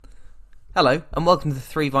Hello, and welcome to the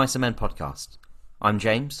Three Vice Men podcast. I'm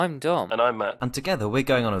James. I'm Dom. And I'm Matt. And together we're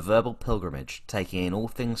going on a verbal pilgrimage, taking in all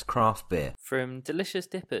things craft beer. From delicious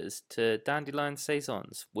dippers to dandelion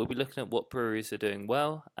saisons, we'll be looking at what breweries are doing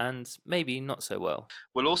well and maybe not so well.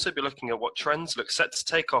 We'll also be looking at what trends look set to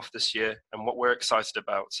take off this year and what we're excited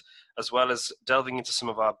about, as well as delving into some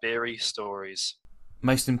of our beery stories.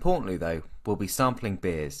 Most importantly though, we'll be sampling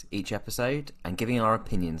beers each episode and giving our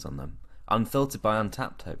opinions on them, unfiltered by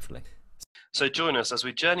Untapped hopefully. So join us as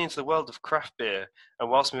we journey into the world of craft beer, and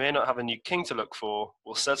whilst we may not have a new king to look for,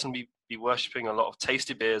 we'll certainly be worshipping a lot of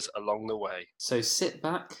tasty beers along the way. So sit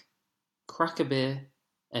back, crack a beer,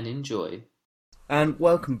 and enjoy. And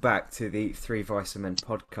welcome back to the Three Vice Men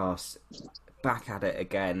podcast. Back at it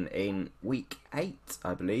again in week 8,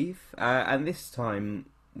 I believe. And this time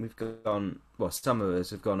we've gone, well, some of us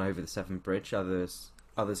have gone over the Severn Bridge, others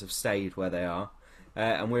have stayed where they are.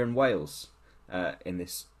 And we're in Wales in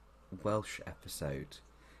this Welsh episode.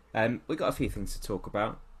 We've got a few things to talk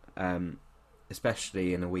about,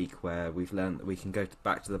 especially in a week where we've learned that we can go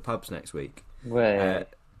back to the pubs next week. Way.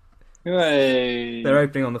 They're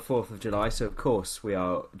opening on the 4th of July, so of course we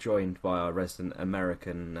are joined by our resident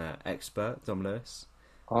American expert, Dom Lewis.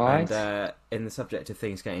 All right. And in the subject of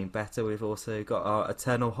things getting better, we've also got our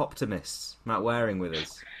eternal optimist, Matt Waring, with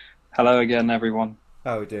us. Hello again, everyone.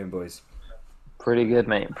 How are we doing, boys? Pretty good,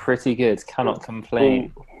 mate. Pretty good. Cannot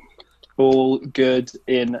complain. All good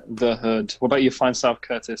in the hood. What about you, fine South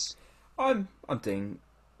Curtis? I'm doing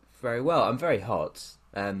very well. I'm very hot.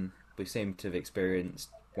 We seem to have experienced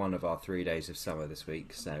one of our 3 days of summer this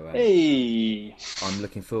week, so Hey! I'm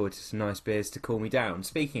looking forward to some nice beers to cool me down.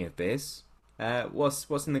 Speaking of beers,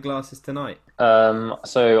 what's in the glasses tonight?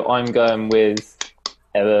 So I'm going with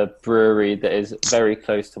a brewery that is very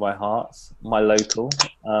close to my heart, my local.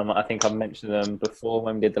 I think I've mentioned them before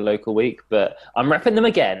when we did the local week, but I'm repping them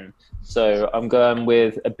again. So I'm going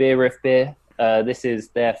with a Beer Riff beer. This is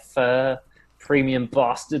their Fur Premium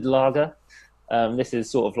Bastard Lager. This is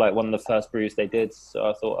sort of like one of the first brews they did, so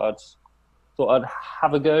I thought I'd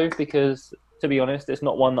have a go because, to be honest, it's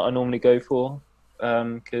not one that I normally go for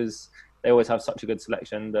because they always have such a good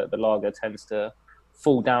selection that the lager tends to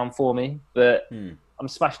fall down for me. But I'm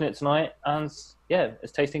smashing it tonight, and yeah,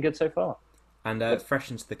 it's tasting good so far. And fresh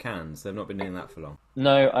into the cans. They've not been doing that for long.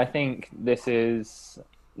 No, I think this is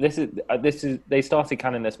they started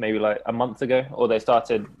canning this maybe like a month ago, or they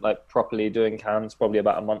started like properly doing cans probably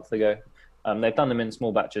about a month ago. They've done them in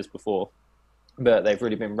small batches before, but they've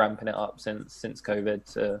really been ramping it up since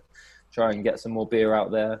COVID to try and get some more beer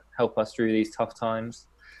out there, help us through these tough times.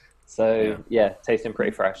 So yeah, tasting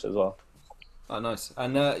pretty fresh as well. Oh, nice.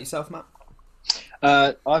 And yourself, Matt?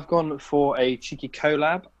 I've gone for a cheeky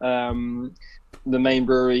collab. The main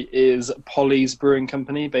brewery is Polly's Brewing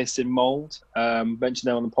Company, based in Mould. Mentioned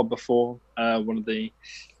them on the pod before. One of the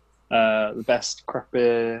best craft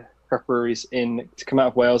breweries to come out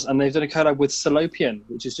of Wales, and they've done a collab with Salopian,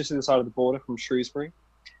 which is just on the side of the border from Shrewsbury.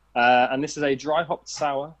 And this is a dry hopped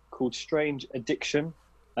sour called Strange Addiction.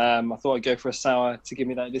 I thought I'd go for a sour to give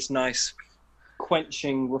me this nice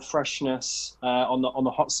quenching refreshness on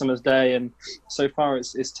the hot summer's day, and so far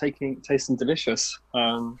it's tasting delicious.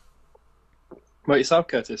 What about yourself,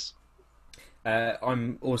 Curtis?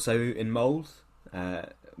 I'm also in Mould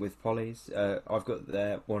with Polly's. I've got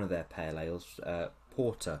one of their pale ales,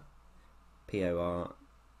 Porter, Portra,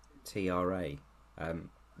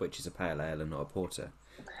 which is a pale ale and not a porter.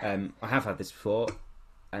 I have had this before,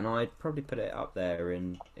 and I'd probably put it up there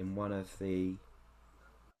in one of the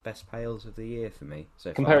best pales of the year for me.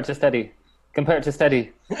 So Compare it to Steady.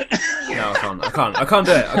 No, I can't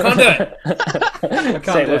do it.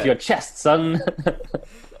 Say it with your chest, son.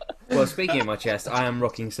 Well, speaking of my chest, I am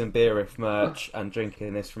rocking some Beer Riff merch and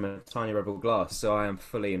drinking this from a tiny rebel glass, so I am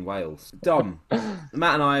fully in Wales. Dom,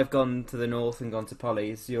 Matt and I have gone to the north and gone to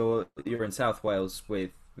Polly's. You're in South Wales with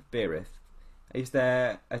Beer Riff. Is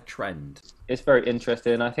there a trend? It's very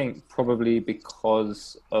interesting. I think probably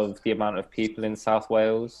because of the amount of people in South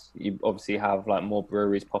Wales, you obviously have like more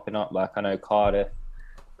breweries popping up. Like I know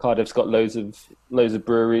Cardiff's got loads of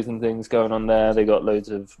breweries and things going on there. They got loads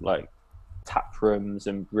of like tap rooms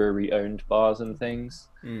and brewery owned bars and things.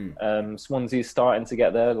 Swansea's starting to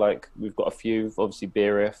get there. Like we've got a few, obviously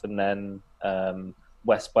Beer Riff, and then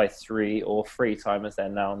West by 3 or Free Time as they're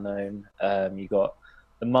now known. You got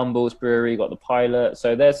the Mumbles Brewery, got the Pilot.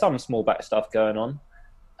 So there's some small batch stuff going on.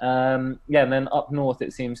 And then up north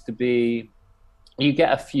it seems to be, you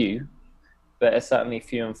get a few, but it's certainly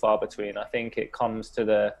few and far between. I think it comes to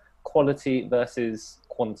the quality versus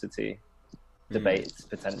quantity debates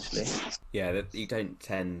potentially. Yeah, you don't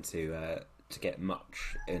tend to to get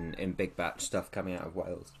much in big batch stuff coming out of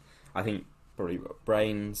Wales. I think probably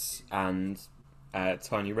Brains and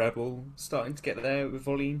Tiny Rebel starting to get there with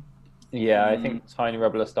volume. Yeah, I think Tiny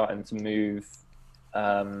Rebel are starting to move.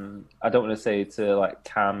 I don't want to say to like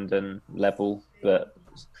Camden level, but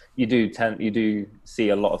you do see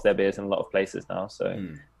a lot of their beers in a lot of places now. So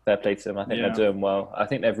fair play to them. I think they're doing well. I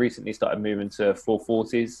think they've recently started moving to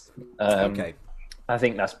 440s. Okay. I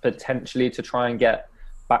think that's potentially to try and get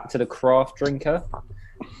back to the craft drinker,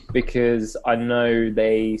 because I know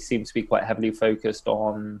they seem to be quite heavily focused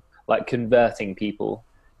on like converting people.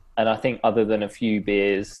 And I think other than a few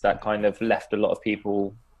beers that kind of left a lot of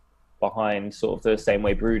people behind, sort of the same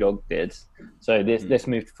way Brewdog did. So this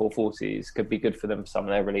move to 440s could be good for them for some of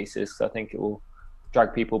their releases, because I think it will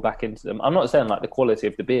drag people back into them. I'm not saying like the quality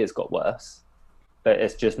of the beers got worse, but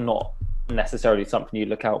it's just not necessarily something you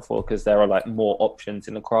look out for, because there are like more options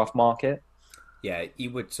in the craft market. Yeah, you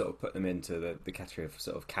would sort of put them into the category of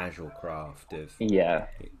sort of casual craft of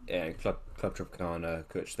Club Tropicana,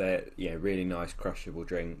 which they're really nice crushable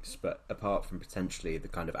drinks, but apart from potentially the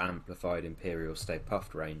kind of amplified Imperial Stay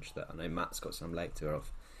Puffed range that I know Matt's got some later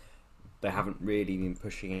of, they haven't really been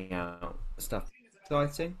pushing out stuff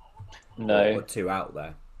exciting. No, or too out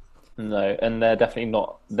there. No, and they're definitely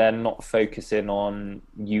not. They're not focusing on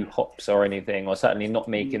new hops or anything, or certainly not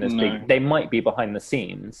making as big. They might be behind the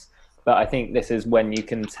scenes, but I think this is when you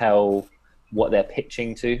can tell what they're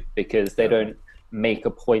pitching to, because they don't make a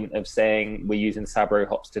point of saying we're using Sabro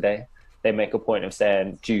hops today. They make a point of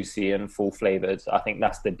saying juicy and full flavored. I think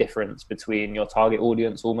that's the difference between your target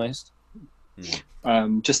audience almost.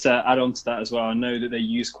 Just to add on to that as well, I know that they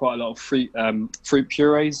use quite a lot of fruit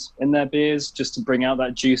purees in their beers just to bring out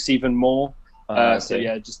that juice even more. So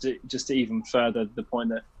yeah, just to even further the point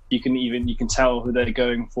that you can tell who they're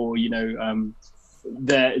going for.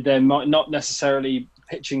 They're not necessarily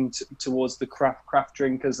pitching towards the craft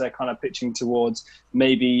drinkers. They're kind of pitching towards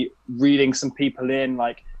maybe reeling some people in.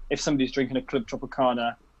 Like if somebody's drinking a Club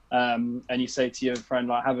Tropicana, and you say to your friend,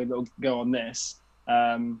 like, have a little go on this.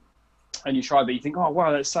 And you try, but you think, oh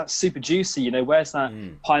wow, that's super juicy. Where's that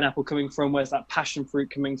pineapple coming from? Where's that passion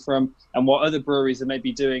fruit coming from? And what other breweries are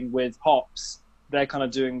maybe doing with hops, they're kind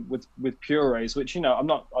of doing with purees. Which I'm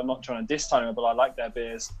not trying to diss Tiny, but I like their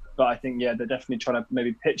beers. But I think they're definitely trying to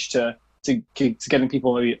maybe pitch to getting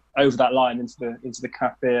people maybe over that line into the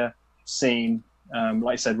craft beer scene.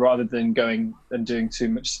 Like I said, rather than going and doing too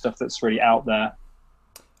much stuff that's really out there.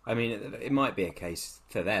 I mean, it might be a case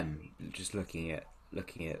for them just looking at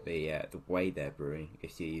the way they're brewing.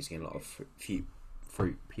 If you're using a lot of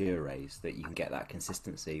fruit purees, that you can get that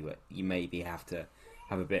consistency, but you maybe have to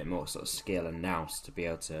have a bit more sort of skill and nous to be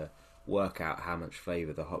able to work out how much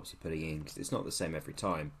flavour the hops are putting in, because it's not the same every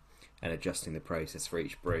time, and adjusting the process for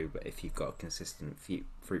each brew. But if you've got a consistent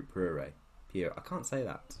fruit puree, I can't say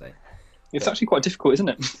that today. It's actually quite difficult, isn't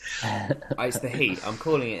it? It's the heat. I'm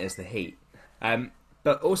calling it as the heat.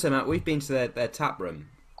 But also, Matt, we've been to their tap room.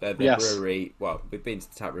 Their brewery. Well, we've been to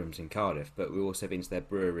the tap rooms in Cardiff, but we've also been to their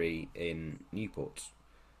brewery in Newport.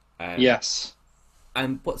 Yes.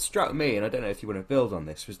 And what struck me, and I don't know if you want to build on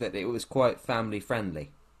this, was that it was quite family friendly.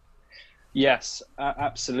 Yes,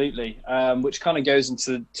 absolutely. Which kind of goes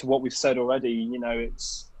into what we've said already.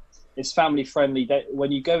 It's family friendly.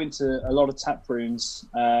 When you go into a lot of tap rooms,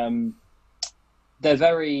 they're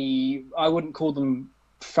very. I wouldn't call them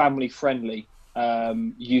family friendly.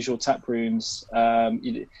 Usual tap rooms,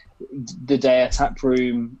 the Dea tap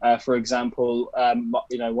room, for example,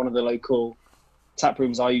 one of the local tap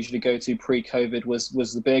rooms I usually go to pre-COVID was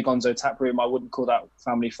the Beer Gonzo tap room. I wouldn't call that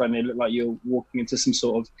family friendly. It looked like you're walking into some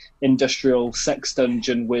sort of industrial sex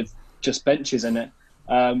dungeon with just benches in it.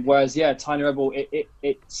 Whereas Tiny Rebel,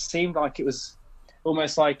 it seemed like it was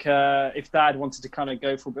almost like if Dad wanted to kind of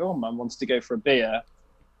go for a beer, or Mum wanted to go for a beer,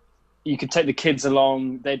 you could take the kids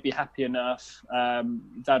along, they'd be happy enough.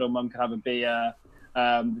 Dad or Mum could have a beer.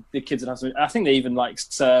 The kids would have some. I think they even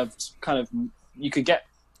served kind of. You could get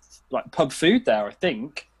pub food there. I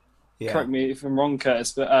think. Yeah. Correct me if I'm wrong,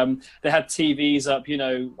 Curtis. But they had TVs up.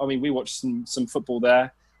 We watched some football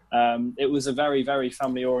there. It was a very, very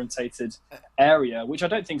family orientated area, which I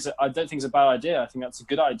don't think is a bad idea. I think that's a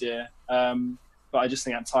good idea. But I just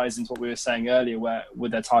think that ties into what we were saying earlier,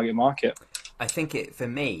 with their target market. I think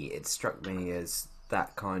it struck me as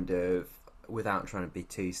that kind of, without trying to be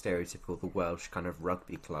too stereotypical, the Welsh kind of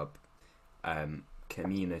rugby club,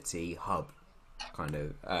 community hub kind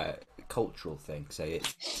of cultural thing. So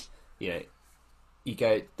it's, you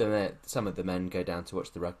go, some of the men go down to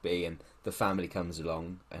watch the rugby, and the family comes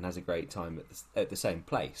along and has a great time at the same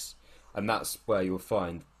place, and that's where you'll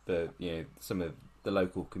find some of the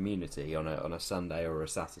local community on a Sunday or a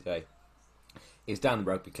Saturday. It's down the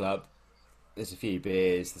rugby club. There's a few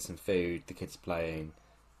beers, there's some food, the kids are playing.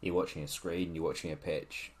 You're watching a screen, you're watching a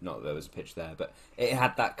pitch. Not that there was a pitch there, but it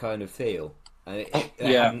had that kind of feel. And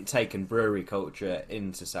they hadn't taken brewery culture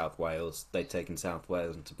into South Wales. They'd taken South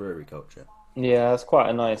Wales into brewery culture. Yeah, it's quite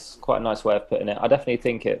a nice way of putting it. I definitely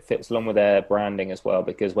think it fits along with their branding as well,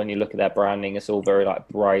 because when you look at their branding, it's all very like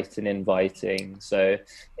bright and inviting. So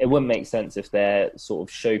it wouldn't make sense if their sort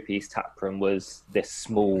of showpiece taproom was this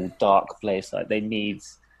small, dark place. Like they need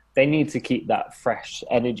to keep that fresh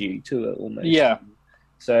energy to it almost. Yeah.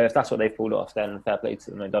 So if that's what they've pulled off, then fair play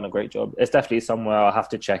to them. They've done a great job. It's definitely somewhere I'll have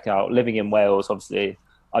to check out. Living in Wales, obviously,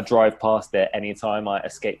 I drive past it anytime I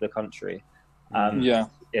escape the country. Yeah.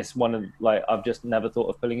 It's one of like I've just never thought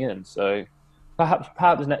of pulling in. So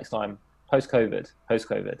perhaps next time, post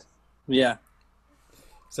COVID. Yeah.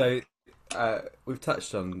 So we've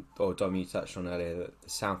touched on, or Dom, you touched on earlier, that the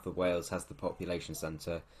south of Wales has the population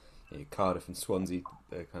centre. Cardiff and Swansea,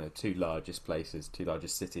 the kind of two largest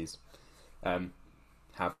cities,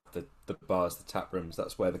 have the bars, the tap rooms.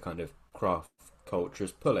 That's where the kind of craft culture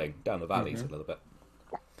is pulling down the valleys a little bit.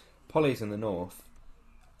 Polly's in the north.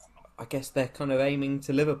 I guess they're kind of aiming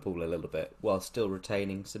to Liverpool a little bit while still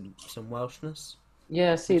retaining some Welshness.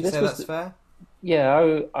 Yeah, see, Would you this say was that's fair?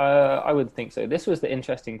 Yeah, I would think so. This was the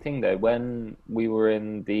interesting thing though. When we were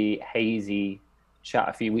in the hazy chat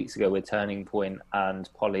a few weeks ago with Turning Point and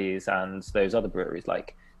Polly's and those other breweries,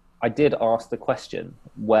 like I did ask the question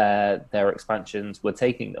where their expansions were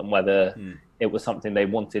taking them, whether it was something they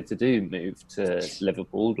wanted to do, move to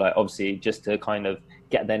Liverpool, like obviously just to kind of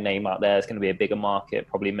get their name out there. It's going to be a bigger market,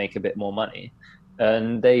 probably make a bit more money.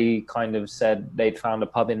 And they kind of said they'd found a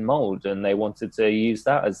pub in Mold and they wanted to use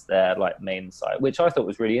that as their like main site, which I thought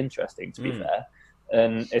was really interesting, to be fair.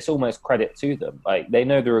 And it's almost credit to them. Like they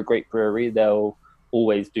know they're a great brewery, they'll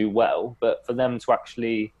always do well, but for them to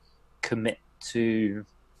actually commit to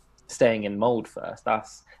staying in Mold first,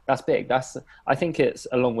 that's big. I think it's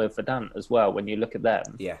along with Verdant as well. When you look at them,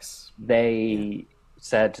 yes, they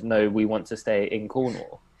said no, we want to stay in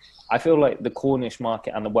Cornwall. I feel like the Cornish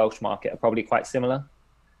market and the Welsh market are probably quite similar.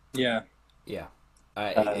 Yeah.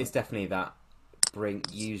 It's definitely that.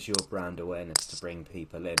 Use your brand awareness to bring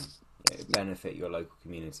people in. Benefit your local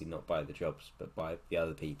community, not by the jobs, but by the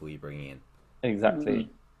other people you're bringing in. Exactly.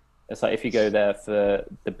 It's like if you go there for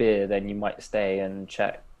the beer, then you might stay and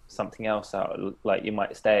check something else out. Like you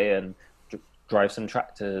might stay and drive some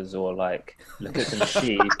tractors or like look at some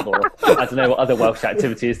sheep or I don't know what other Welsh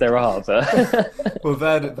activities there are, but well,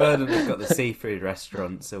 Verdant have got the seafood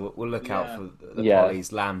restaurant, so we'll look out for the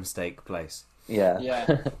Polly's lamb steak place. Yeah.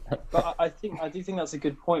 But I do think that's a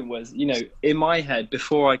good point. Was in my head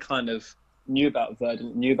before I kind of knew about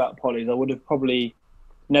Verdant, knew about Polly's, I would have probably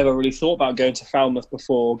never really thought about going to Falmouth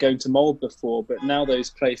before, going to Mold before. But now those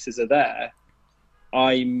places are there,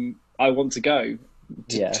 I want to go.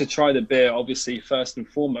 To try the beer, obviously, first and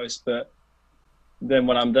foremost, but then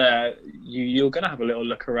when I'm there, you're going to have a little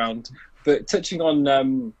look around. But touching on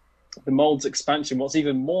the Mold's expansion, what's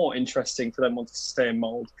even more interesting for them wanting to stay in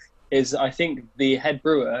Mold is I think the head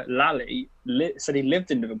brewer, Lally, said he lived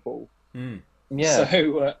in Liverpool. Yeah.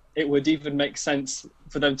 So it would even make sense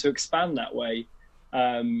for them to expand that way.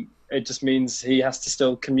 It just means he has to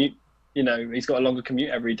still commute. He's got a longer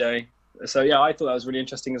commute every day. So yeah, I thought that was really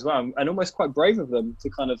interesting as well, and almost quite brave of them to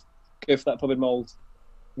kind of go for that pub in Mold.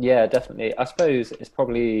 Yeah, definitely. I suppose it's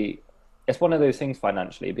one of those things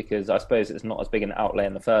financially, because I suppose it's not as big an outlay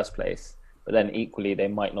in the first place, but then equally they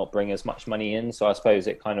might not bring as much money in. So I suppose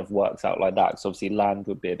it kind of works out like that. Because obviously land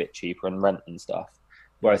would be a bit cheaper and rent and stuff.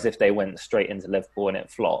 Whereas if they went straight into Liverpool and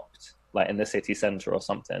it flopped, like in the city centre or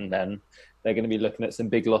something, then they're going to be looking at some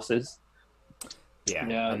big losses. Yeah,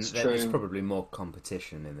 and that's there's true. probably more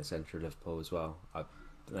competition in the centre of Liverpool as well. I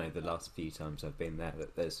know the last few times I've been there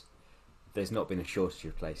that there's not been a shortage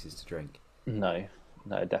of places to drink. No,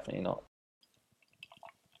 definitely not.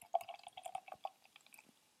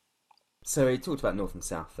 So we talked about north and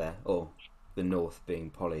south there, or the north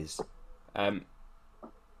being Polly's.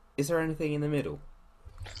 Is there anything in the middle?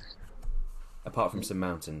 Apart from some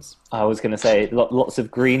mountains. I was going to say lots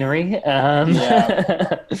of greenery.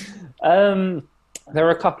 There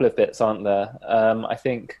are a couple of bits, aren't there? I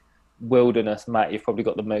think Wilderness, Matt, you've probably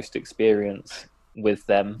got the most experience with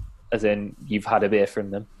them, as in you've had a beer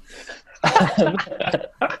from them.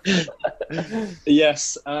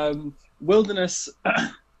 Yes, Wilderness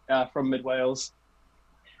from Mid Wales,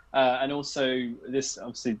 and also this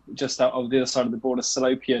obviously just out of the other side of the border,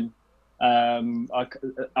 Salopian.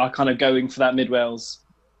 Are kind of going for that Mid Wales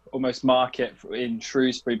almost market in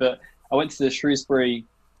Shrewsbury, but I went to the Shrewsbury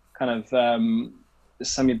kind of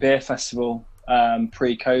Semi Beer Festival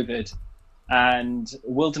pre-COVID, and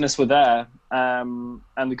Wilderness were there, and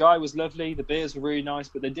the guy was lovely. The beers were really nice,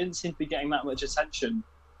 but they didn't seem to be getting that much attention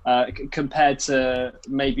compared to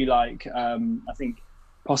maybe like I think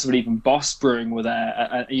possibly even Boss Brewing were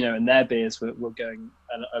there, and their beers were going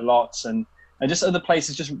a lot, and just other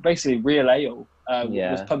places, just basically Real Ale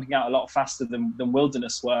was pumping out a lot faster than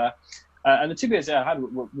Wilderness were. And the two beers I had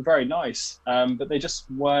were very nice, but they just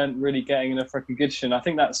weren't really getting enough recognition. I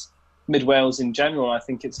think that's Mid Wales in general. I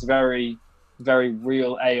think it's very, very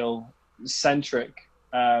Real Ale centric.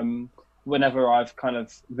 Whenever I've kind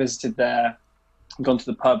of visited there, gone to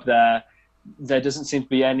the pub there doesn't seem to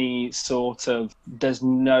be there's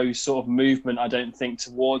no sort of movement, I don't think,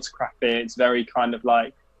 towards craft beer. It's very kind of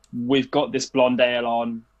like, we've got this blonde ale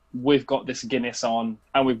on, we've got this Guinness on,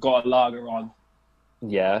 and we've got a lager on.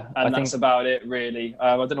 Yeah, and that's about it, really.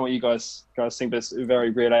 I don't know what you guys think, but it's very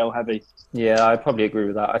Real Ale heavy. Yeah, I probably agree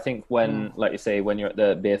with that. I think when, like you say, when you're at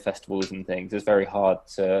the beer festivals and things, it's very hard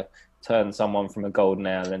to turn someone from a golden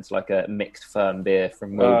ale into like a mixed firm beer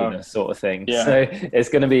from Wilderness sort of thing. Yeah. So it's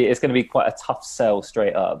gonna be quite a tough sell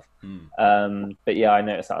straight up. But yeah, I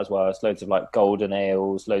noticed that as well. It's loads of like golden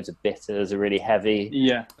ales, loads of bitters are really heavy.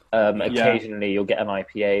 Yeah. Occasionally you'll get an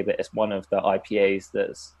IPA, but it's one of the IPAs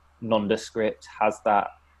that's nondescript, has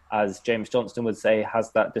that, as James Johnston would say,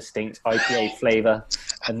 has that distinct IPA flavour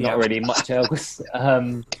and not really much else.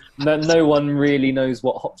 No one really knows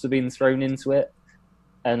what hops are being thrown into it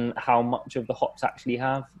and how much of the hops actually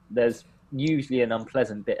have. There's usually an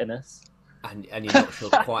unpleasant bitterness. And you're not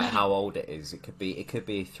sure quite how old it is. It could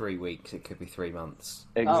be 3 weeks, it could be 3 months.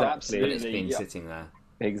 Exactly. Absolutely. But it's been sitting there.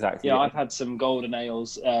 Exactly. Yeah, I've had some golden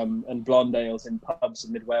ales and blonde ales in pubs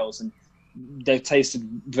in Mid Wales, and they've tasted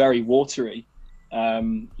very watery.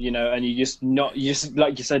 And you just like you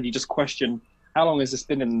said, you just question, how long has this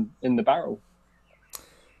been in the barrel?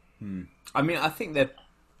 I mean, I think they're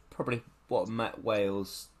probably what Met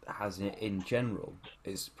Wales has in general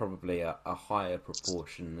is probably a higher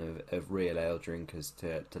proportion of real ale drinkers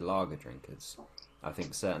to lager drinkers. I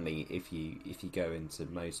think certainly if you go into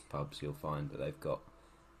most pubs, you'll find that they've got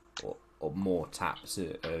or more taps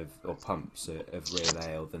or pumps of real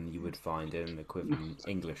ale than you would find in an equivalent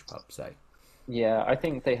English pub, say. Yeah, I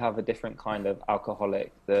think they have a different kind of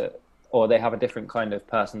alcoholic or they have a different kind of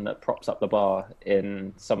person that props up the bar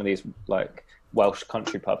in some of these like Welsh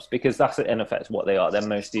country pubs, because that's in effect what they are. They're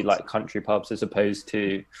mostly like country pubs, as opposed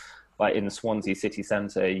to like in Swansea city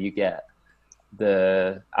centre, you get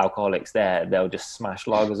the alcoholics there, they'll just smash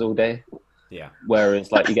lagers all day. Yeah. Whereas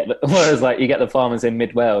you get the farmers in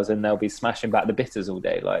Mid Wales and they'll be smashing back the bitters all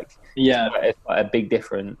day. Like, yeah, it's quite a big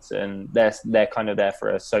difference, and they're kind of there for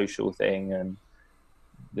a social thing, and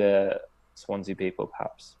the Swansea people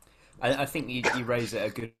perhaps. I think you raise a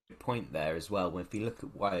good point there as well. If you look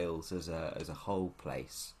at Wales as a whole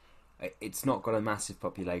place, it's not got a massive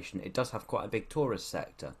population. It does have quite a big tourist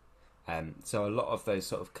sector. So a lot of those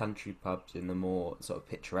sort of country pubs in the more sort of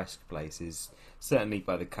picturesque places, certainly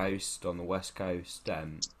by the coast, on the west coast,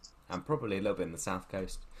 and probably a little bit in the south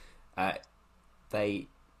coast, they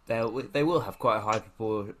will have quite a high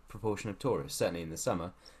proportion of tourists, certainly in the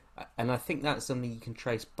summer. And I think that's something you can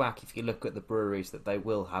trace back if you look at the breweries that they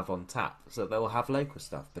will have on tap. So they'll have local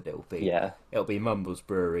stuff, but it'll be Mumbles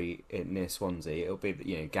Brewery near Swansea. It'll be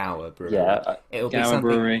Gower Brewery. Yeah, it'll be Gower something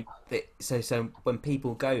Brewery. So when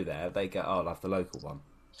people go there, they go, "Oh, I'll have the local one."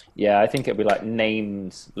 Yeah, I think it'll be like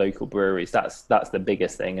named local breweries. That's the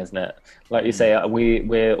biggest thing, isn't it? Like you say,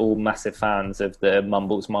 we're all massive fans of the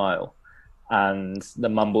Mumbles Mile. And the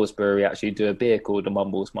Mumbles Brewery actually do a beer called the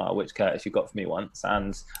Mumbles Mile, which Curtis, you got for me once.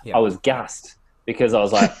 And I was gassed because I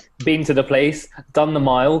was like, been to the place, done the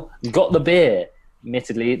mile, got the beer.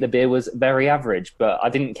 Admittedly, the beer was very average, but I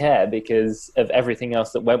didn't care because of everything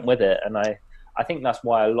else that went with it. And I think that's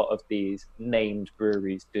why a lot of these named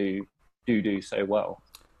breweries do so well.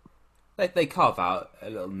 They carve out a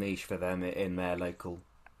little niche for them in their local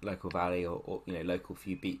valley or local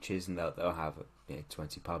few beaches, and they'll have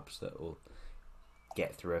 20 pubs that will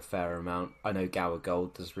get through a fair amount. I know Gower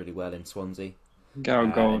Gold does really well in Swansea. Gower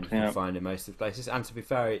Gold, you can find in most of the places. And to be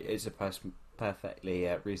fair, it's a perfectly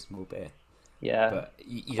reasonable beer. Yeah, but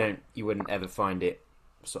you wouldn't ever find it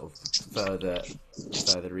sort of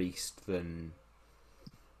further east than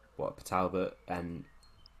Talbot, and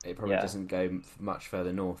it probably doesn't go much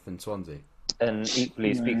further north than Swansea. And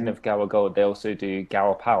equally, speaking of Gower Gold, they also do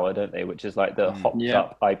Gower Power, don't they? Which is like the hopped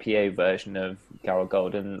up IPA version of Gower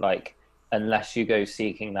Gold. And like, unless you go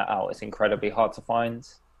seeking that out, it's incredibly hard to find.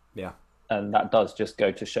 Yeah. And that does just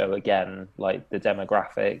go to show again, like the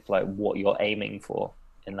demographic, like what you're aiming for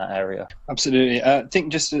in that area. Absolutely. I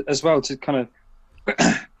think just as well to kind of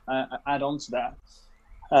add on to that,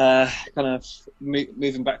 kind of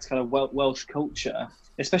moving back to kind of Welsh culture,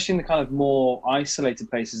 especially in the kind of more isolated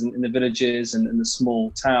places in the villages and in the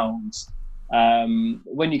small towns.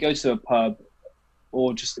 When you go to a pub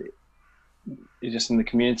or just in the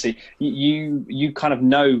community, you kind of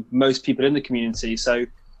know most people in the community. So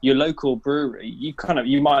your local brewery,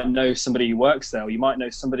 you might know somebody who works there, or you might know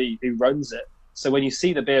somebody who runs it. So when you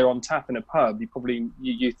see the beer on tap in a pub,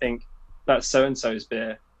 you think that's so and so's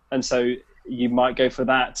beer, and so you might go for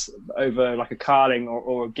that over like a Carling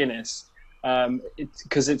or a Guinness,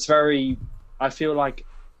 because it's very. I feel like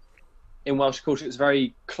in Welsh culture, it's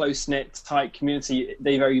very close knit, tight community.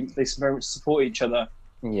 They very much support each other.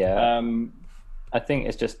 Yeah. I think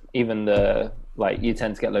it's just even you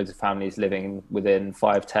tend to get loads of families living within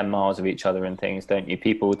 5-10 miles of each other and things, don't you?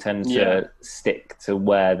 People tend to stick to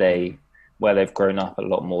where they've grown up a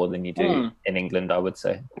lot more than you do in England, I would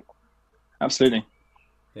say. Absolutely.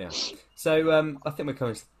 Yeah. So I think we're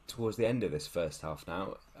coming towards the end of this first half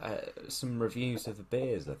now. Some reviews of the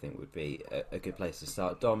beers, I think, would be a good place to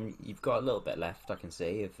start. Dom, you've got a little bit left, I can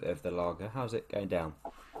see, of the lager. How's it going down?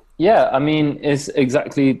 Yeah, I mean, does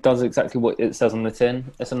exactly what it says on the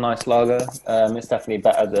tin. It's a nice lager. It's definitely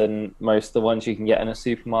better than most of the ones you can get in a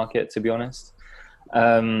supermarket, to be honest.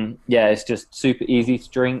 It's just super easy to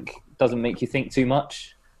drink. Doesn't make you think too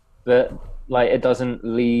much, but it doesn't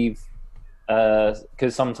leave.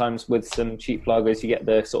 Because sometimes with some cheap lagers, you get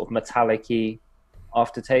the sort of metallic-y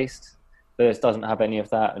aftertaste. But this doesn't have any of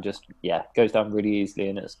that. And just goes down really easily,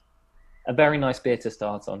 and it's a very nice beer to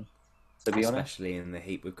start on. To be honest, especially in the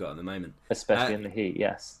heat we've got at the moment. Especially in the heat,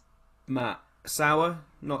 yes. Matt, sour,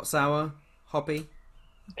 not sour, hoppy?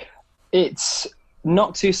 It's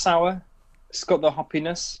not too sour. It's got the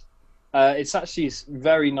hoppiness. It's actually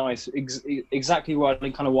very nice. Exactly what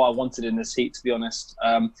I wanted in this heat, to be honest.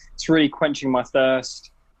 It's really quenching my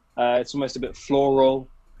thirst. It's almost a bit floral,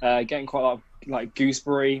 getting quite a lot of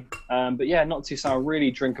gooseberry. But yeah, not too sour,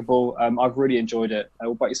 really drinkable. I've really enjoyed it.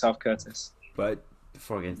 What about yourself, Curtis? But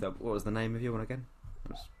before I get into that, what was the name of your one again?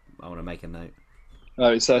 I want to make a note.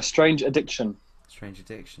 Oh, it's a Strange Addiction. Strange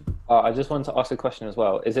Addiction. I just wanted to ask a question as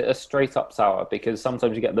well. Is it a straight up sour? Because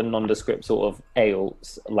sometimes you get the nondescript sort of ale,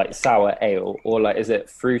 like sour ale, or is it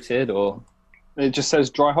fruited or? It just says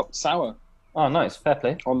dry hop sour. Oh, nice. Fair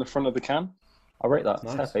play. On the front of the can. I'll rate that.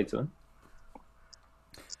 Nice. Fair play to him.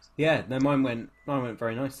 Yeah, no, mine went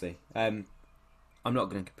very nicely. I'm not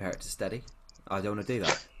going to compare it to Steady. I don't want to do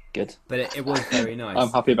that. Good. But it was very nice. I'm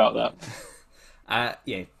happy about that.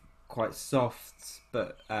 Quite soft,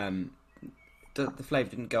 but the flavour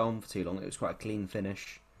didn't go on for too long. It was quite a clean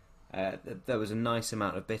finish. There was a nice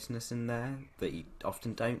amount of bitterness in there that you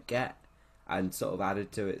often don't get, and sort of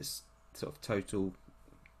added to its sort of total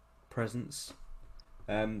presence.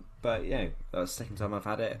 But yeah, that's the second time I've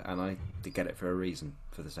had it, and I did get it for a reason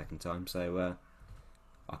for the second time. So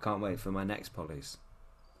I can't wait for my next Polly's,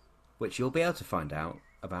 which you'll be able to find out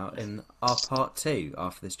about in our part 2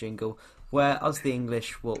 after this jingle, where us the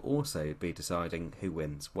English will also be deciding who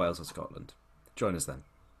wins, Wales or Scotland. Join us then.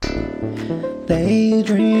 They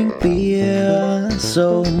drink beer,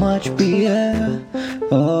 so much beer,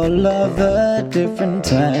 all of the different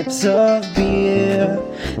types of beer.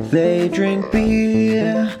 They drink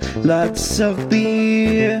beer, lots of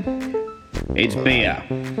beer. It's beer.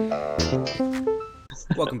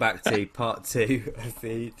 Welcome back to part 2 of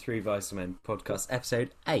the Three Vice Men podcast, episode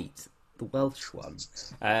 8, the Welsh one.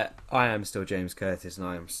 I am still James Curtis, and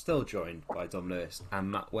I am still joined by Dom Lewis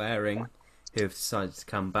and Matt Waring, who have decided to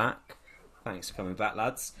come back. Thanks for coming back,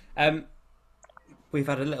 lads. We've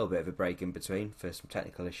had a little bit of a break in between for some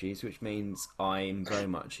technical issues, which means I'm very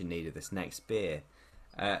much in need of this next beer.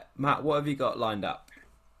 Matt, what have you got lined up?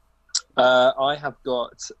 I have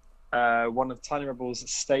got one of Tiny Rebel's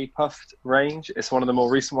Stay Puffed range. It's one of the more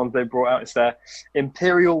recent ones they brought out. It's their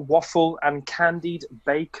Imperial Waffle and Candied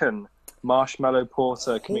Bacon Marshmallow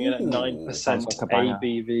Porter, coming in at 9%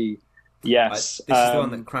 ABV. Yes. This is the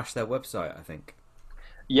one that crashed their website, I think.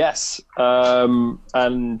 Yes.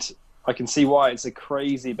 And I can see why. It's a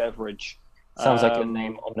crazy beverage. Sounds like a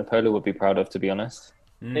name Omnipola would be proud of, to be honest.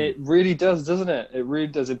 It really does, doesn't it? It really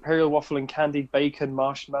does. Imperial Waffle and Candied Bacon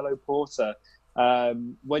Marshmallow Porter.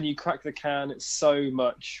 When you crack the can, it's so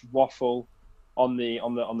much waffle on the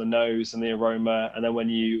nose and the aroma, and then when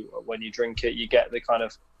you drink it, you get the kind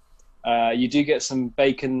of you do get some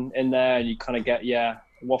bacon in there, and you kind of get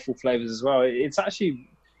waffle flavors as well. It's actually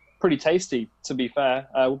pretty tasty, to be fair.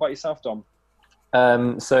 What about yourself, Dom?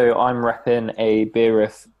 So I'm repping a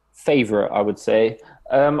Beereth favourite, I would say.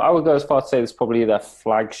 I would go as far to say it's probably their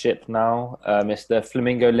flagship now. It's the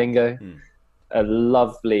Flamingo Lingo. a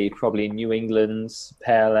lovely, probably New England's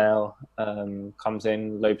pale ale, comes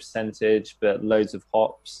in low percentage, but loads of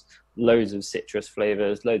hops, loads of citrus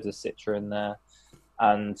flavors, loads of citra in there.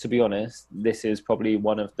 And to be honest, this is probably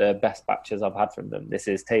one of the best batches I've had from them. This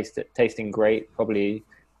is tasting great, probably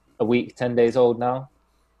a week, 10 days old now.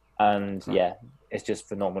 And yeah, it's just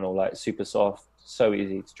phenomenal, like super soft, so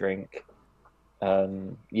easy to drink.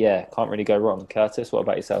 Yeah, can't really go wrong. Curtis, what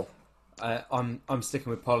about yourself? I'm sticking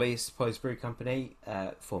with Polly's Brew Company,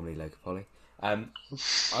 formerly Local Polly.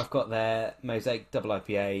 I've got their Mosaic Double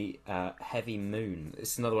IPA Heavy Moon.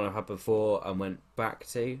 It's another one I've had before and went back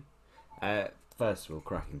to. First of all,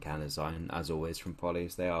 cracking can design, as always, from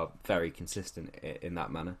Polly's. They are very consistent in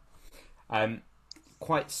that manner.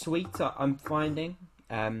 Quite sweet, I'm finding.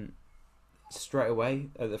 Straight away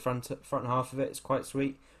at the front half of it, it's quite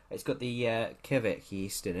sweet. It's got the Kivik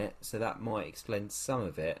yeast in it, so that might explain some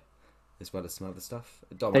of it, as well as some other stuff.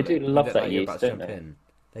 Dom, They do love that yeast, don't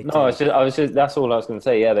they? No, I was just that's all I was going to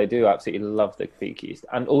say. Yeah, they do absolutely love the Kivik yeast,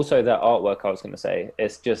 and also their artwork. I was going to say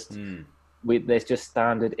it's just there's just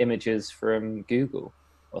standard images from Google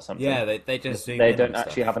or something. Yeah, they just they don't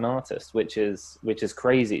actually have an artist, which is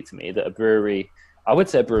crazy to me that a brewery. I would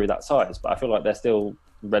say a brewery that size, but I feel like they're still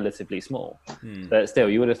relatively small. But still,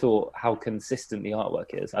 you would have thought how consistent the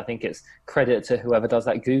artwork is. I think it's credit to whoever does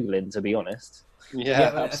that Googling, to be honest.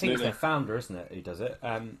 Yeah, I think it's their founder, isn't it, who does it?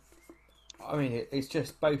 I mean, it's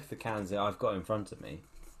just both the cans that I've got in front of me.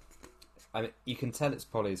 I mean, you can tell it's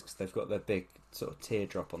Polly's because they've got their big sort of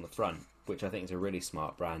teardrop on the front, which I think is a really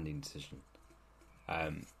smart branding decision.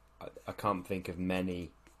 I can't think of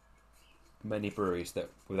many breweries that,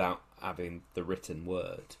 without having the written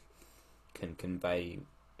word, can convey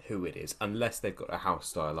who it is, unless they've got a house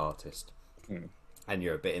style artist and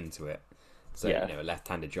you're a bit into it. So you know, a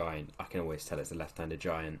left-handed giant, I can always tell it's a left-handed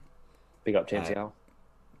giant. Big up James Yao.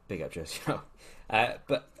 Big up James Yao.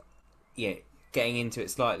 But yeah, getting into it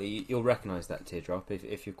slightly, you'll recognise that teardrop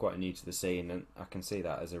if you're quite new to the scene, and I can see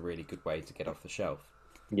that as a really good way to get off the shelf.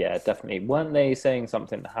 Yeah, definitely. Weren't they saying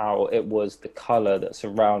something how it was the colour that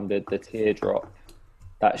surrounded the teardrop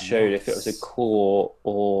that showed if it was a core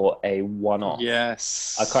or a one-off?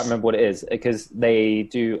 Yes. I can't remember what it is, because they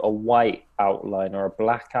do a white outline or a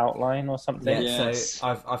black outline or something. Yeah, Yes.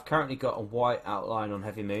 so I've currently got a white outline on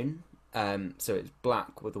Heavy Moon. So it's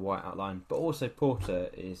black with a white outline, but also Porter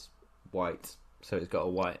is white, so it's got a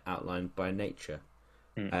white outline by nature.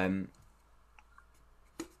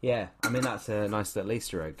 Yeah, I mean, that's a nice little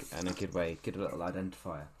Easter egg and a good little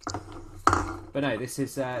identifier. But no, this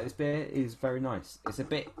beer is very nice. I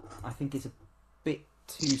think it's a bit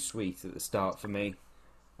too sweet at the start for me,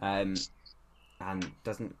 and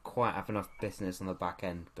doesn't quite have enough bitterness on the back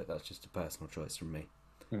end. But that's just a personal choice from me.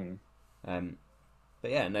 But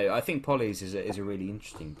yeah, no, I think Polly's is a really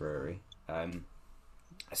interesting brewery,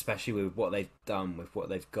 especially with what they've done with what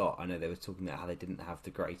they've got. I know they were talking about how they didn't have the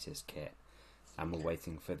greatest kit, and were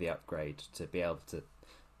waiting for the upgrade to be able to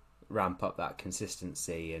ramp up that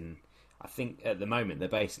consistency. And I think at the moment they're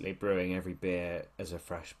basically brewing every beer as a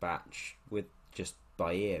fresh batch with just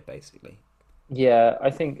by ear, basically. Yeah, I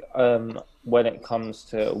think when it comes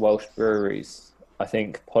to Welsh breweries, I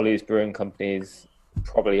think Polly's Brewing Company is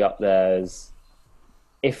probably up there as,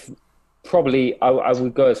 I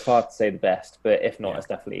would go as far to say the best, but if not, it's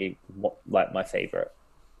definitely like my favourite.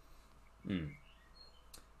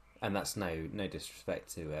 And that's no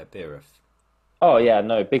disrespect to Beerif. Oh yeah,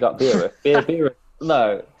 no, big up Beerif. Beerif,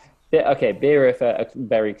 no. Okay, Beerif are a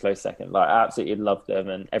very close second. Like, I absolutely love them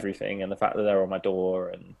and everything, and the fact that they're on my door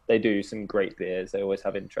and they do some great beers. They always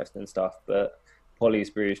have interesting stuff, but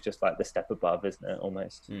Polly's Brew is just like the step above, isn't it?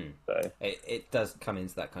 Almost. So it does come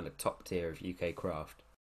into that kind of top tier of UK craft.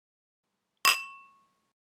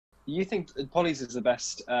 You think Polly's is the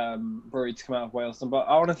best brewery to come out of Wales, but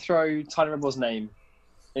I want to throw Tiny Rebel's name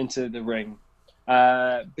into the ring,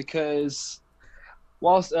 because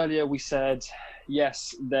whilst earlier we said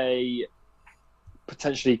yes, they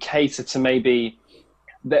potentially cater to maybe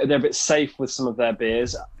they're a bit safe with some of their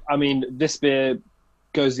beers. I mean, this beer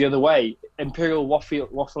goes the other way. Imperial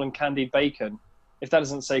waffle and candied bacon. If that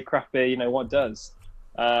doesn't say craft beer, you know what does.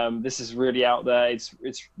 This is really out there.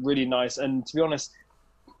 It's really nice, and to be honest,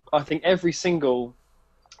 I think every single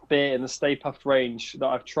beer in the Stay Puft range that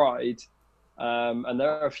I've tried, and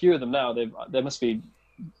there are a few of them now. There must be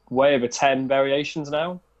way over 10 variations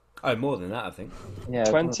now. Oh, more than that, I think. yeah,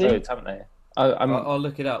 20? loads, haven't they? I'll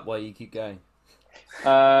look it up while you keep going.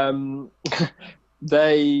 Everyone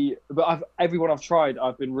I've tried,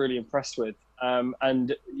 I've been really impressed with.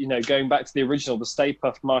 And you know, going back to the original, the Stay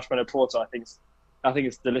Puft Marshmallow Porter, I think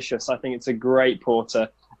it's delicious. I think it's a great porter.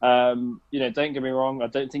 Don't get me wrong. I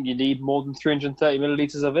don't think you need more than 330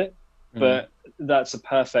 milliliters of it, but that's a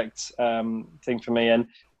perfect thing for me. And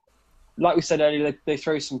like we said earlier, they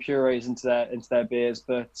throw some purees into their beers,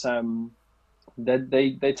 but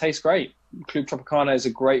they taste great. Club Tropicana is a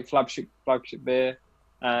great flagship beer,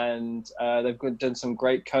 and they've done some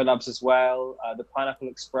great collabs as well. The Pineapple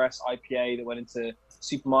Express IPA that went into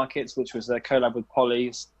supermarkets, which was their collab with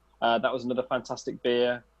Polly's. That was another fantastic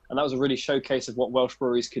beer, and that was a really showcase of what Welsh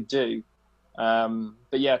breweries could do.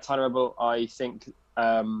 But yeah, Tiny Rebel, I think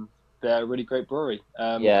they're a really great brewery.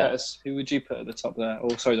 Curtis, who would you put at the top there?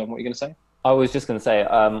 Or sorry, Don, what were you going to say? I was just going to say,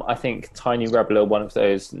 I think Tiny Rebel are one of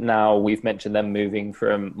those. Now we've mentioned them moving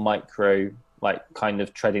from micro, like kind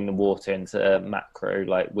of treading the water, into macro,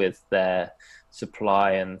 like with their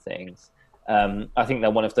supply and things. I think they're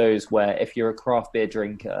one of those where if you're a craft beer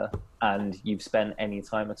drinker and you've spent any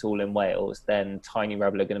time at all in Wales, then Tiny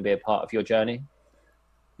Rebel are going to be a part of your journey.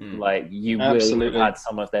 Like you will have had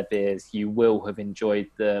some of their beers, you will have enjoyed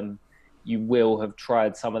them, you will have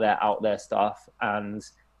tried some of their out there stuff, and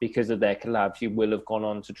because of their collabs, you will have gone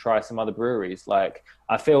on to try some other breweries. Like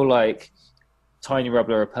I feel like Tiny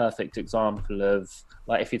Rebel are a perfect example of,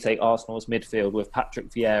 like, if you take Arsenal's midfield with Patrick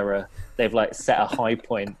Vieira, they've like set a high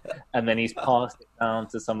point, and then he's passed it down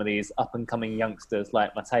to some of these up and coming youngsters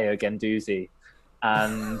like Matteo Gendouzi,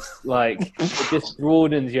 and like it just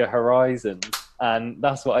broadens your horizons, and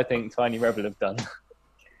that's what I think Tiny Rebel have done.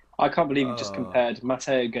 I can't believe you just compared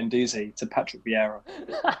Matteo Gendouzi to Patrick Vieira.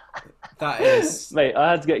 That is, mate. I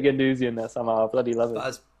had to get Gendouzi in there somehow. I bloody love it.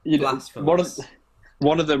 That's blasphemous.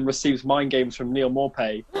 One of them receives mind games from Neil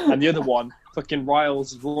Morpay, and the other one fucking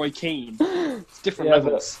riles Roy Keane. It's different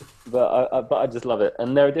levels. But I just love it,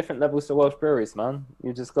 and there are different levels to Welsh breweries, man.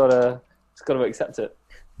 You just gotta accept it.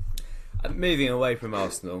 Moving away from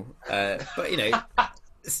Arsenal, but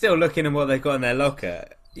still looking at what they've got in their locker,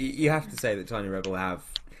 you have to say that Tiny Rebel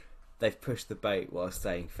they've pushed the boat while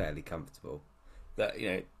staying fairly comfortable. That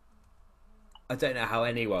I don't know how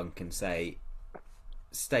anyone can say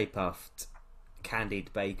Stay Puffed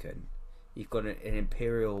candied bacon. You've got an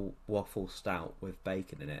imperial waffle stout with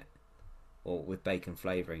bacon in it, or with bacon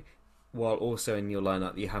flavouring, while also in your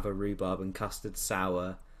lineup you have a rhubarb and custard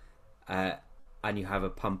sour, and you have a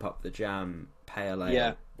pump up the jam pale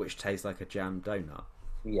ale, which tastes like a jam donut.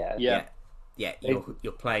 Yeah.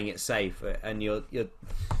 You're playing it safe, and you're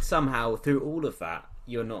somehow through all of that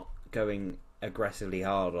you're not going aggressively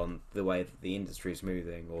hard on the way that the industry is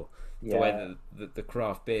moving, or the way that the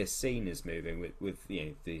craft beer scene is moving with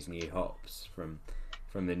these new hops from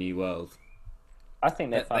the new world. I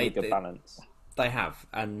think they've found a good balance. They have,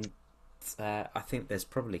 and I think there's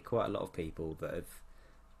probably quite a lot of people that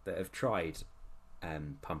have tried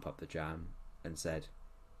Pump Up the Jam and said,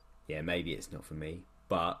 yeah, maybe it's not for me,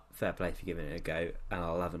 but fair play for giving it a go, and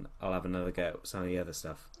I'll have another go at some of the other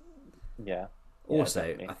stuff. Yeah. Also,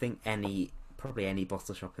 definitely. I think probably any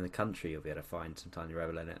bottle shop in the country you'll be able to find some Tiny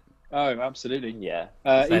Rebel in it. Oh, absolutely. Yeah.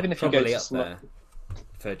 Even if you go to up there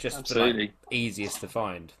for easiest to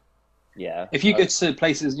find. Yeah. If you go to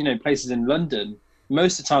places in London,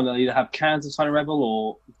 most of the time they'll either have cans of Tiny Rebel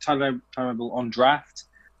or Tiny Rebel on draft.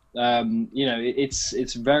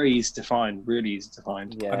 It's very easy to find, really easy to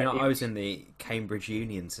find. Yeah. I mean, I was in the Cambridge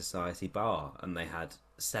Union Society bar, and they had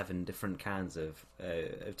 7 different cans of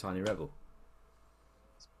Tiny Rebel.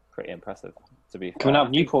 Pretty impressive, to be fair. Coming out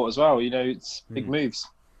of Newport as well, it's big moves.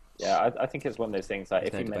 Yeah, I think it's one of those things that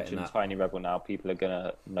if There's you no debating mention that. Tiny Rebel now, people are going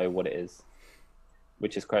to know what it is,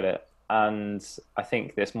 which is credit. And I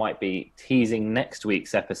think this might be teasing next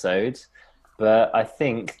week's episode, but I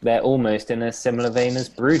think they're almost in a similar vein as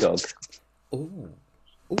Brewdog. Ooh.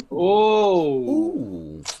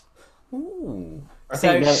 Oh! Ooh. I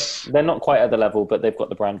think they're not quite at the level, but they've got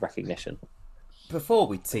the brand recognition. Before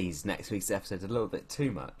we tease next week's episode a little bit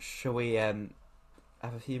too much, shall we have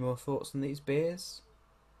a few more thoughts on these beers?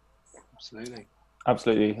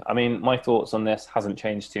 Absolutely. I mean, my thoughts on this hasn't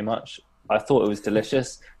changed too much. I thought it was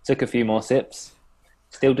delicious. Took a few more sips.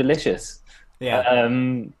 Still delicious. Yeah.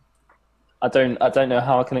 I don't know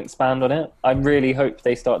how I can expand on it. I really hope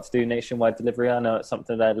they start to do nationwide delivery. I know it's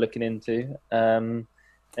something they're looking into. And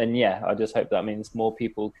yeah, I just hope that means more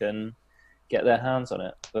people can get their hands on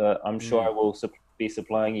it. But I'm sure I will be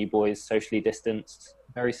supplying you boys socially distanced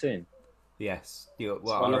very soon. Yes.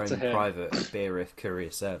 Our own private beer if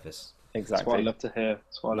courier service. Exactly. That's what I love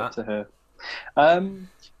to hear.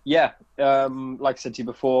 Like I said to you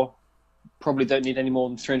before, probably don't need any more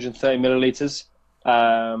than 330 milliliters.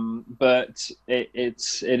 But it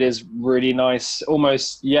is really nice.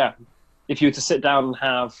 Almost, if you were to sit down and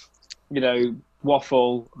have,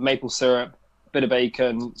 waffle, maple syrup, bit of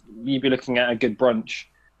bacon, you'd be looking at a good brunch.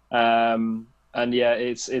 And yeah,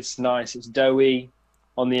 it's nice. It's doughy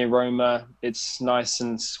on the aroma. It's nice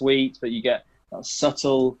and sweet, but you get that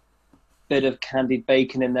subtle bit of candied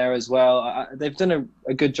bacon in there as well. They've done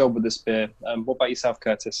a good job with this beer. What about yourself,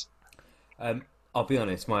 Curtis? I'll be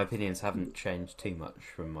honest, my opinions haven't changed too much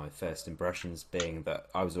from my first impressions, being that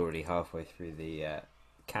I was already halfway through the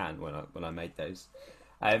can when I made those.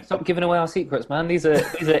 Stop giving away our secrets, man. These are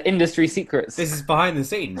industry secrets. This is behind the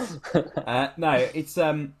scenes. No, it's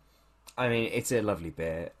I mean, it's a lovely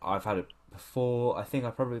beer. I've had it before. I think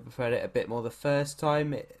I probably preferred it a bit more the first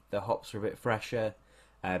time. The hops were a bit fresher.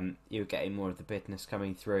 You were getting more of the bitterness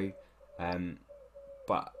coming through.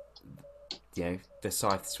 But you know, the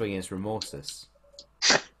scythe swing is remorseless.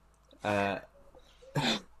 And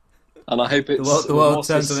I hope it's the world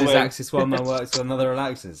turns on its axis, one man works, another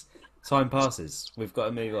relaxes. Time passes. We've got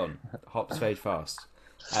to move on. Hops fade fast.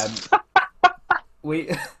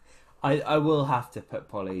 I will have to put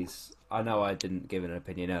Polly's. I know I didn't give an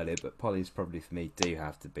opinion earlier, but Polly's probably for me do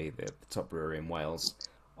have to be the top brewery in Wales.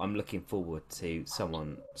 I'm looking forward to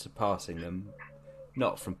someone surpassing them,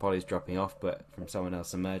 not from Polly's dropping off, but from someone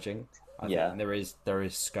else emerging. I think there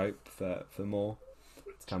is scope for more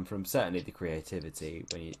to come from. Certainly the creativity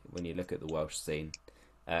when you look at the Welsh scene,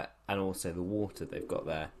 and also the water they've got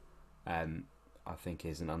there. I think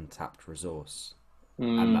is an untapped resource,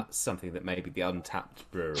 and that's something that maybe the untapped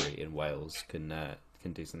brewery in Wales can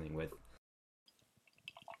do something with.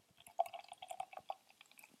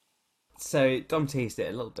 So Dom teased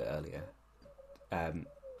it a little bit earlier.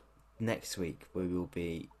 Next week we will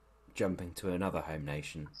be jumping to another home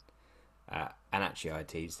nation, and actually I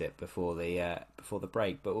teased it before the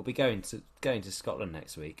break, but we'll be going to Scotland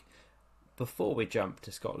next week. Before we jump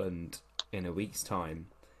to Scotland in a week's time.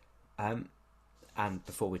 And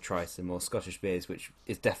before we try some more Scottish beers, which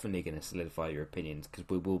is definitely going to solidify your opinions, because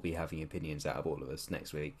we will be having opinions out of all of us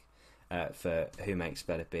next week for who makes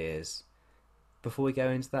better beers. Before we go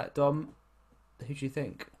into that, Dom, who do you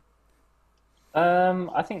think?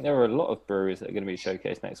 I think there are a lot of breweries that are going to be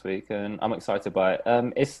showcased next week, and I'm excited by it.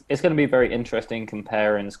 It's going to be very interesting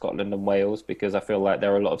comparing Scotland and Wales, because I feel like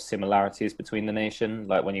there are a lot of similarities between the nation.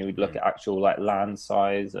 Like when you look at actual like land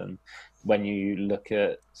size, and when you look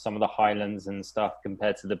at some of the Highlands and stuff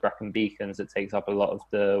compared to the Brecon Beacons, it takes up a lot of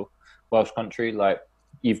the Welsh country. Like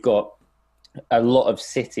you've got a lot of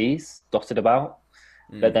cities dotted about,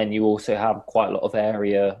 but then you also have quite a lot of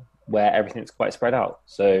area where everything's quite spread out.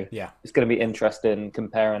 So it's going to be interesting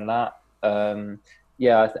comparing that. I'm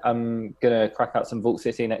going to crack out some Vault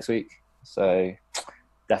City next week. So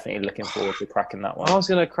definitely looking forward to cracking that one. I was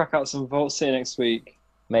going to crack out some Vault City next week.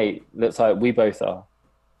 Mate, looks like we both are.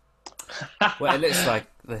 Well, it looks like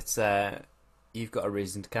that you've got a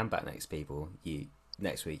reason to come back next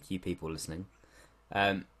week, you people listening.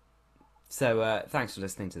 So thanks for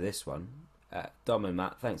listening to this one. Dom and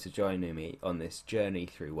Matt, thanks for joining me on this journey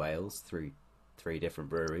through Wales, through 3 different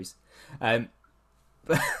breweries. Hey,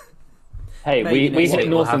 we hit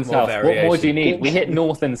north and south. What more do you need? We hit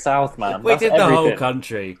north and south, man. We That's did everything. the whole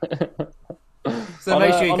country. So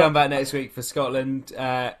make sure you come back next week for Scotland.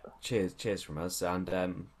 Cheers from us,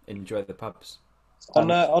 and enjoy the pubs. On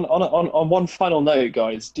one final note,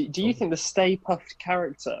 guys, do you think the Stay Puft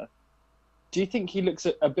character? Do you think he looks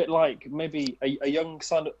a bit like maybe a young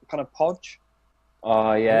kind of Podge?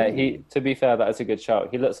 Oh yeah, to be fair, that is a good shout.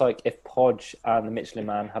 He looks like if Podge and the Michelin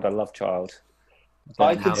Man had a love child.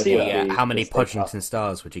 I could see that. How many Podgington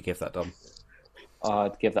stars would you give that, Dom?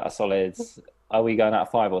 I'd give that a solid. Are we going out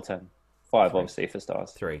of 5 or 10? 5, obviously, for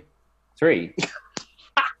stars. 3. 3.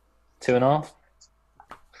 2.5.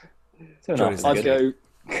 2.5. I'd go.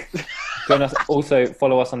 Join us. Also,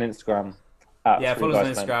 follow us on Instagram. Follow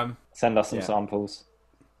us on Instagram. Send us some samples.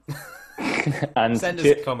 And send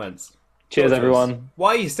us comments. Cheers, everyone.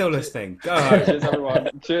 Why are you still listening? Go home. Cheers, everyone.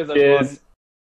 Cheers, everyone. Cheers.